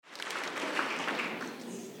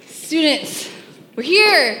Students, we're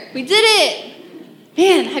here. We did it.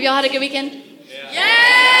 Man, have y'all had a good weekend?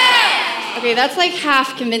 Yeah! Okay, that's like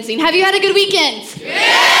half convincing. Have you had a good weekend?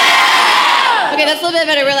 Yeah! Okay, that's a little bit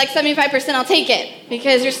better. We're like 75%. I'll take it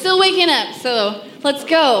because you're still waking up. So let's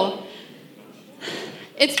go.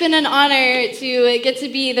 It's been an honor to get to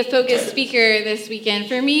be the Focus speaker this weekend.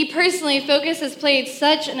 For me personally, Focus has played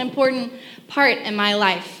such an important part in my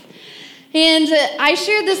life. And I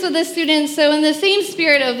shared this with the students, so in the same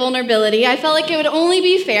spirit of vulnerability, I felt like it would only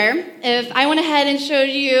be fair if I went ahead and showed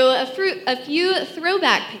you a few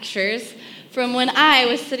throwback pictures from when I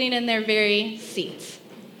was sitting in their very seat.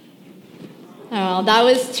 Oh, that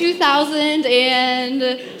was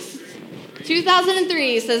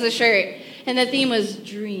 2003, says the shirt, and the theme was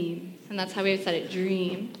dream, and that's how we said it,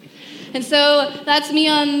 dream. And so that's me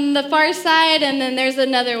on the far side, and then there's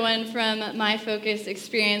another one from my Focus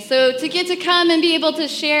experience. So to get to come and be able to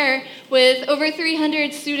share with over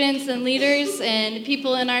 300 students and leaders and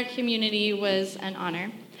people in our community was an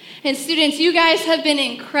honor. And students, you guys have been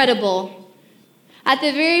incredible. At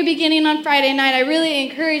the very beginning on Friday night, I really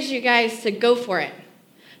encourage you guys to go for it,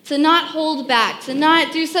 to not hold back, to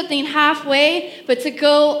not do something halfway, but to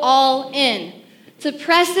go all in, to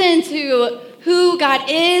press into who God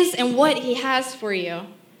is and what he has for you.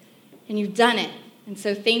 And you've done it. And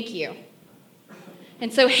so thank you.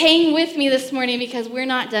 And so hang with me this morning because we're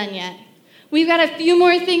not done yet. We've got a few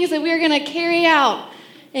more things that we're going to carry out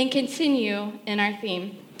and continue in our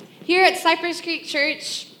theme. Here at Cypress Creek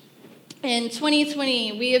Church in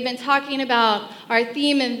 2020, we have been talking about our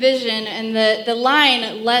theme and vision and the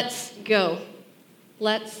line, let's go.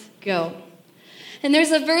 Let's go. And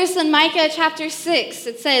there's a verse in Micah chapter 6.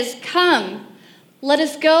 It says, "Come, let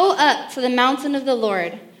us go up to the mountain of the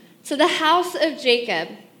Lord, to the house of Jacob,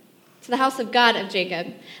 to the house of God of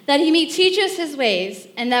Jacob, that he may teach us his ways,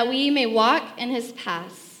 and that we may walk in his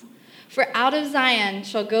paths. For out of Zion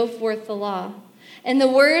shall go forth the law, and the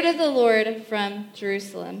word of the Lord from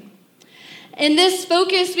Jerusalem." And this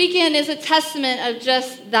Focus weekend is a testament of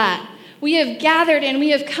just that. We have gathered and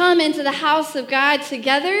we have come into the house of God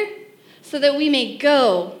together so that we may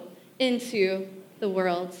go into the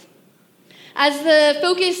world. As the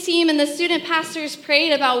Focus team and the student pastors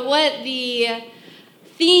prayed about what the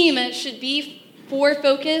theme should be for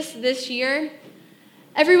Focus this year,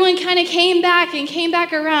 everyone kind of came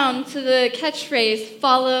back around to the catchphrase,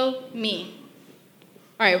 "Follow me."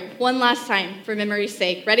 All right, one last time for memory's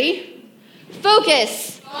sake. Ready?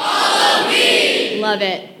 Focus. Follow me. Love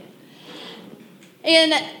it.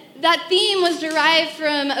 And that theme was derived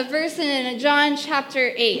from a verse in John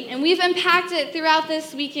chapter 8, and we've unpacked it throughout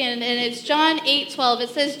this weekend, and it's John 8:12. It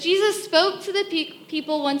says, Jesus spoke to the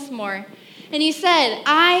people once more, and he said,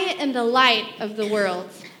 "I am the light of the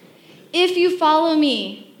world. If you follow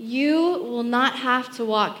me, you will not have to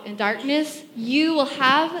walk in darkness. You will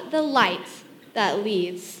have the light that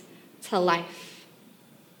leads to life."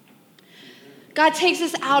 God takes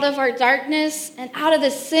us out of our darkness and out of the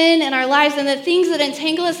sin in our lives and the things that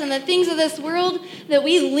entangle us and the things of this world that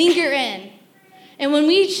we linger in. And when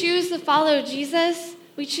we choose to follow Jesus,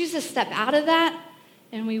 we choose to step out of that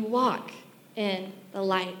and we walk in the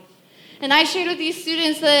light. And I shared with these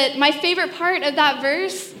students that my favorite part of that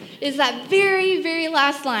verse is that very, very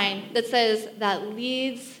last line that says, that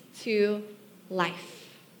leads to life.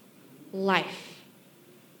 Life.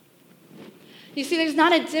 You see, there's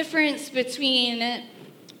not a difference between,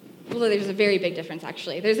 well, there's a very big difference,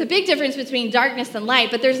 actually. There's a big difference between darkness and light,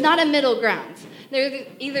 but there's not a middle ground. There's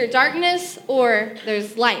either darkness or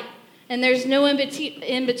there's light. And there's no in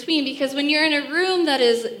between, because when you're in a room that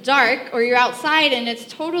is dark or you're outside and it's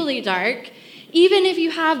totally dark, even if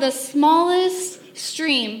you have the smallest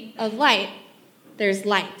stream of light, there's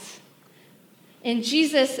light. And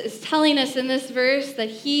Jesus is telling us in this verse that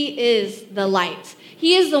he is the light.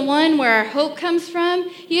 He is the one where our hope comes from.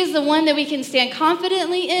 He is the one that we can stand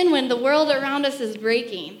confidently in when the world around us is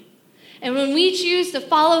breaking. And when we choose to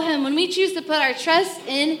follow him, when we choose to put our trust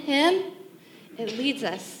in him, it leads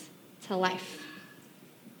us to life.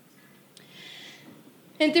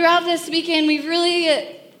 And throughout this weekend, we've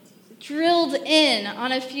really drilled in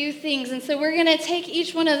on a few things. And so we're going to take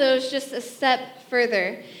each one of those just a step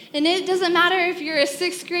further. And it doesn't matter if you're a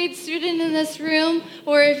 6th grade student in this room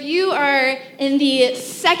or if you are in the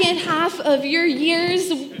second half of your years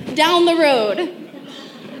down the road.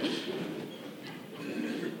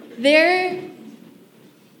 There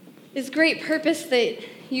is great purpose that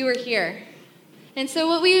you are here. And so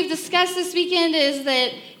what we've discussed this weekend is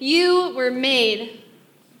that you were made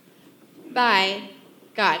by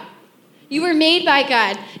God. You were made by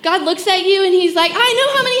God. God looks at you and he's like, I know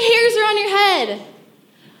how many hairs are on your head.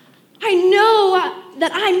 I know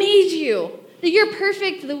that I made you, that you're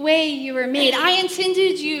perfect the way you were made. I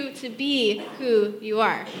intended you to be who you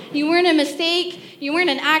are. You weren't a mistake. You weren't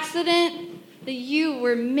an accident. That you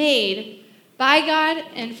were made by God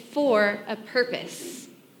and for a purpose.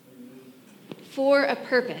 For a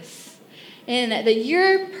purpose. And that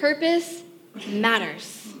your purpose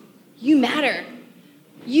matters. You matter.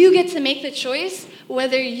 You get to make the choice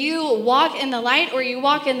whether you walk in the light or you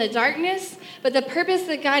walk in the darkness. But the purpose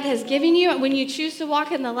that God has given you, when you choose to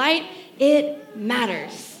walk in the light, it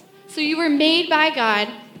matters. So you were made by God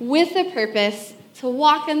with a purpose to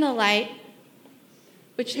walk in the light,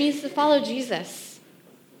 which means to follow Jesus.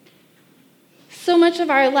 So much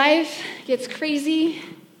of our life gets crazy,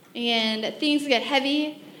 and things get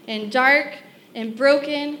heavy and dark and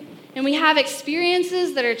broken, and we have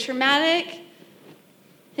experiences that are traumatic,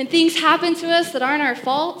 and things happen to us that aren't our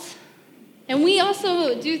fault. And we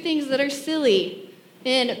also do things that are silly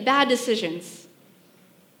and bad decisions.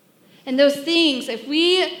 And those things, if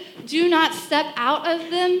we do not step out of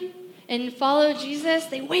them and follow Jesus,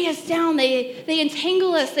 they weigh us down, they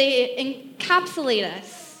entangle us, they encapsulate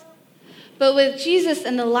us. But with Jesus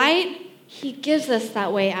and the light, he gives us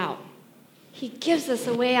that way out. He gives us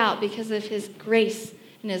a way out because of his grace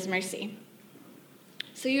and his mercy.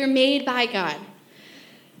 So you're made by God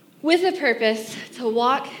with a purpose to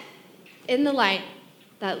walk in the light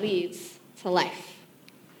that leads to life.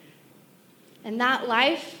 And that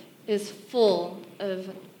life is full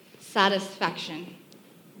of satisfaction.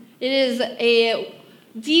 It is a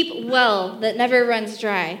deep well that never runs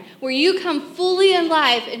dry, where you come fully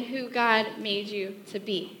alive in who God made you to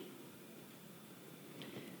be.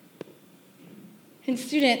 And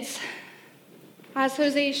students, as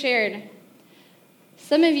Jose shared,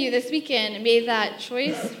 some of you this weekend made that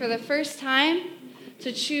choice for the first time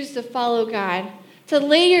to choose to follow God, to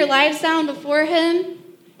lay your lives down before him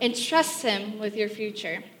and trust him with your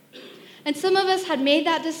future. And some of us had made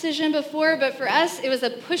that decision before, but for us, it was a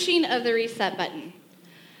pushing of the reset button.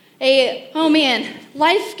 Oh man,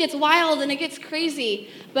 life gets wild and it gets crazy,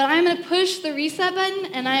 but I'm going to push the reset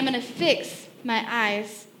button and I'm going to fix my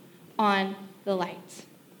eyes on the light.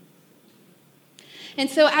 And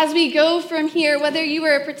so as we go from here, whether you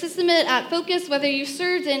were a participant at Focus, whether you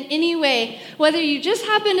served in any way, whether you just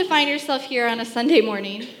happen to find yourself here on a Sunday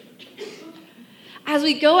morning, as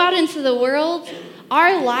we go out into the world,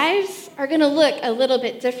 our lives are going to look a little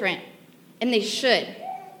bit different, and they should.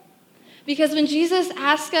 Because when Jesus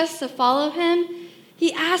asks us to follow him,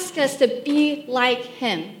 he asks us to be like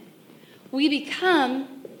him. We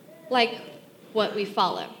become like what we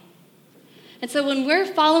follow. And so when we're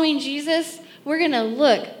following Jesus, we're going to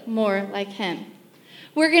look more like him.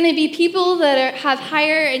 We're going to be people that have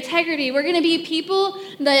higher integrity. We're going to be people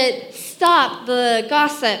that stop the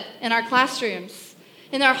gossip in our classrooms,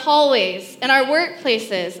 in our hallways, in our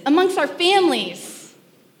workplaces, amongst our families.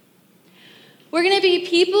 We're going to be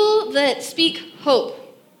people that speak hope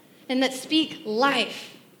and that speak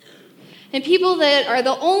life. And people that are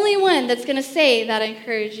the only one that's going to say that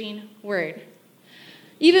encouraging word.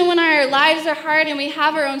 Even when our lives are hard and we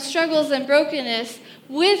have our own struggles and brokenness,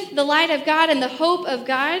 with the light of God and the hope of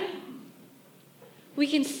God, we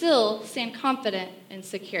can still stand confident and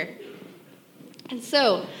secure. And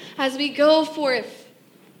so, as we go forth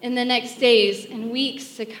in the next days and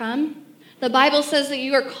weeks to come, the Bible says that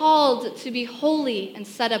you are called to be holy and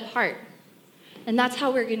set apart. And that's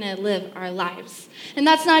how we're going to live our lives. And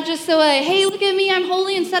that's not just so, hey, look at me, I'm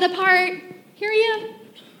holy and set apart. Here I am.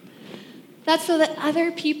 That's so that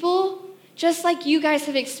other people, just like you guys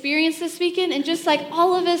have experienced this weekend, and just like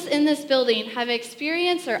all of us in this building have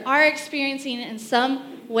experienced or are experiencing in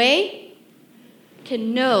some way,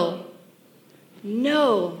 can know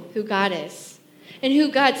who God is and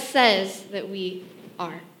who God says that we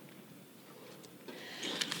are.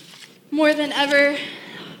 More than ever,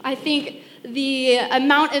 I think the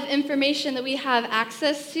amount of information that we have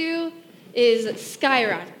access to is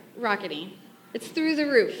skyrocketing. It's through the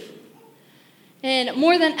roof. And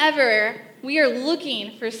more than ever, we are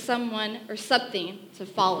looking for someone or something to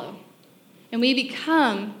follow. And we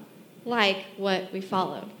become like what we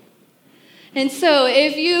follow. And so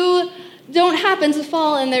if you don't happen to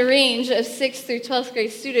fall in the range of 6th through 12th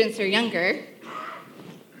grade students or younger,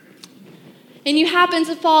 and you happen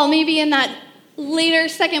to fall maybe in that later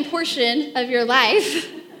second portion of your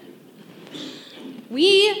life,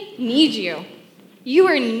 we need you. You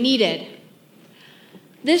are needed.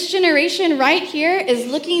 This generation right here is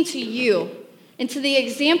looking to you and to the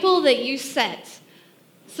example that you set,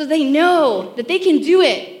 so they know that they can do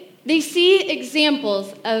it. They see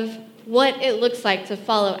examples of what it looks like to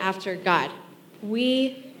follow after God.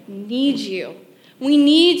 We need you. We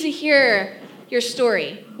need to hear your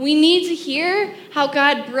story. We need to hear how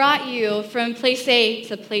God brought you from place A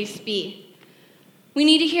to place B. We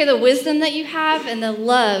need to hear the wisdom that you have and the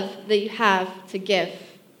love that you have to give.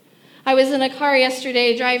 I was in a car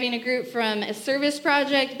yesterday driving a group from a service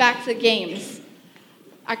project back to games.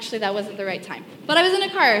 Actually, that wasn't the right time. But I was in a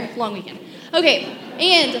car, long weekend. Okay,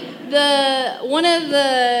 and one of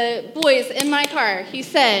the boys in my car, he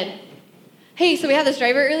said, hey, so we had this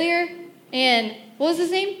driver earlier, and what was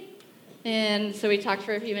his name? And so we talked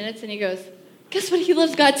for a few minutes, and he goes, guess what? He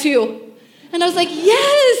loves God too. And I was like,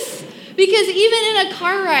 yes! Because even in a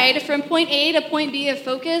car ride from point A to point B of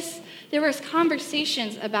Focus, there was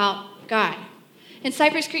conversations about God. In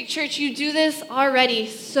Cypress Creek Church, you do this already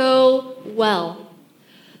so well.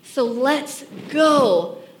 So let's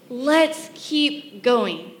go. Let's keep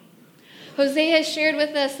going. Hosea shared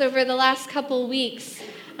with us over the last couple weeks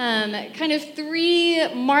kind of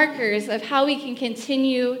 3 markers of how we can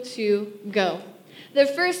continue to go. The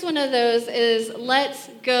first one of those is let's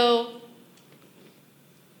go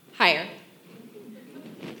higher.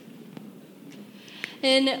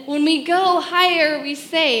 And when we go higher, we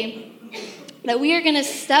say that we are going to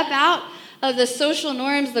step out of the social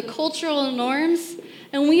norms, the cultural norms,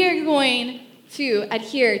 and we are going to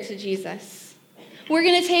adhere to Jesus. We're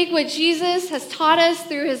going to take what Jesus has taught us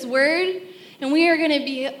through his word, and we are going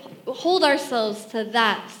to hold ourselves to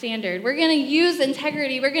that standard. We're going to use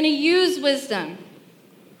integrity. We're going to use wisdom.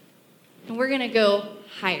 And we're going to go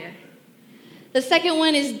higher. The second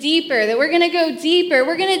one is deeper, that we're going to go deeper.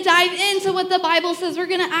 We're going to dive into what the Bible says. We're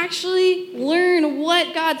going to actually learn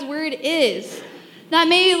what God's word is. That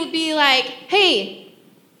may be like, hey,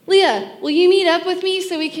 Leah, will you meet up with me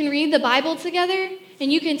so we can read the Bible together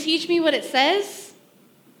and you can teach me what it says?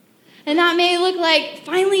 And that may look like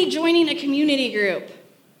finally joining a community group.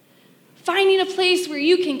 Finding a place where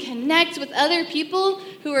you can connect with other people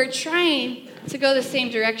who are trying to go the same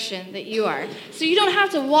direction that you are. So you don't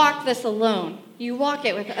have to walk this alone. You walk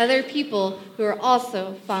it with other people who are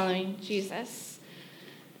also following Jesus.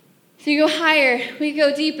 So you go higher, we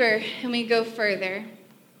go deeper, and we go further.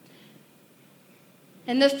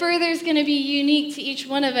 And the further is going to be unique to each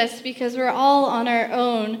one of us because we're all on our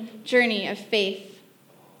own journey of faith.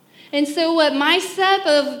 And so what my step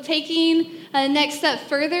of taking a next step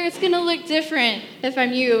further, it's going to look different if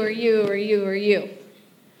I'm you or you or you or you.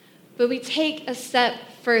 But we take a step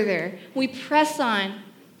further. We press on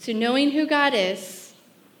to knowing who God is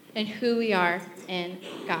and who we are in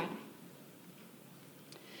God.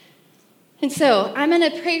 And so I'm going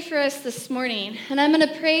to pray for us this morning, and I'm going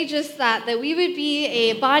to pray just that we would be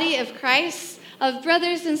a body of Christ, of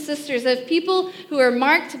brothers and sisters, of people who are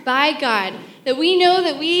marked by God, that we know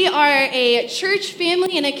that we are a church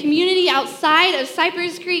family and a community outside of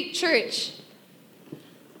Cypress Creek Church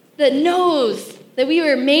that knows that we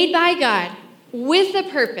were made by God with a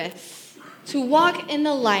purpose to walk in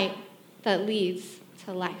the light that leads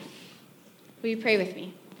to life. Will you pray with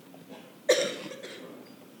me?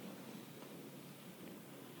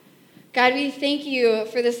 God, we thank you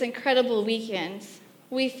for this incredible weekend.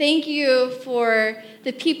 We thank you for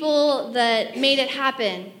the people that made it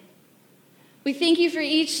happen. We thank you for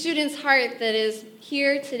each student's heart that is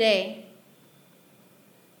here today.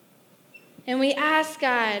 And we ask,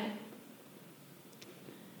 God,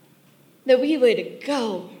 that we would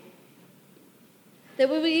go. That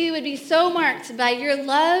we would be so marked by your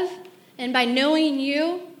love and by knowing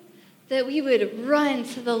you that we would run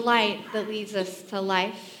to the light that leads us to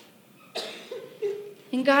life.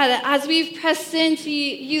 And God, as we've pressed into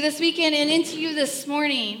you this weekend and into you this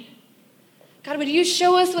morning, God, would you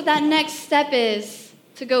show us what that next step is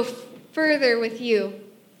to go further with you?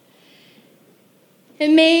 It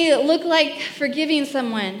may look like forgiving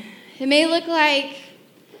someone. It may look like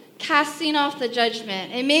casting off the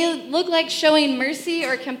judgment. It may look like showing mercy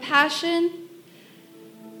or compassion.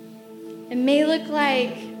 It may look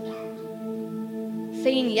like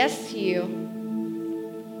saying yes to you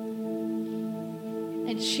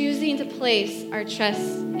and choosing to place our trust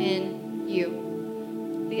in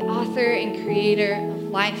you, the author and creator of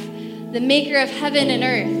life, the maker of heaven and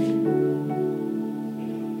earth.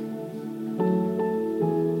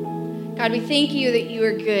 God, we thank you that you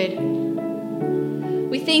are good.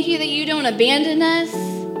 We thank you that you don't abandon us,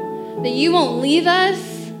 that you won't leave us,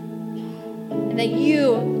 and that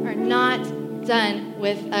you are not done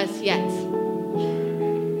with us yet.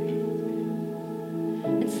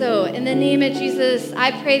 So, in the name of Jesus,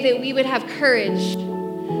 I pray that we would have courage,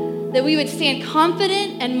 that we would stand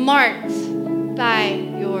confident and marked by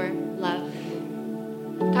your love.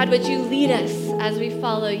 God, would you lead us as we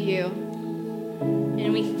follow you?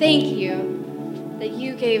 And we thank you that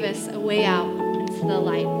you gave us a way out into into the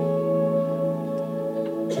light.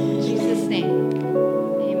 In Jesus' name.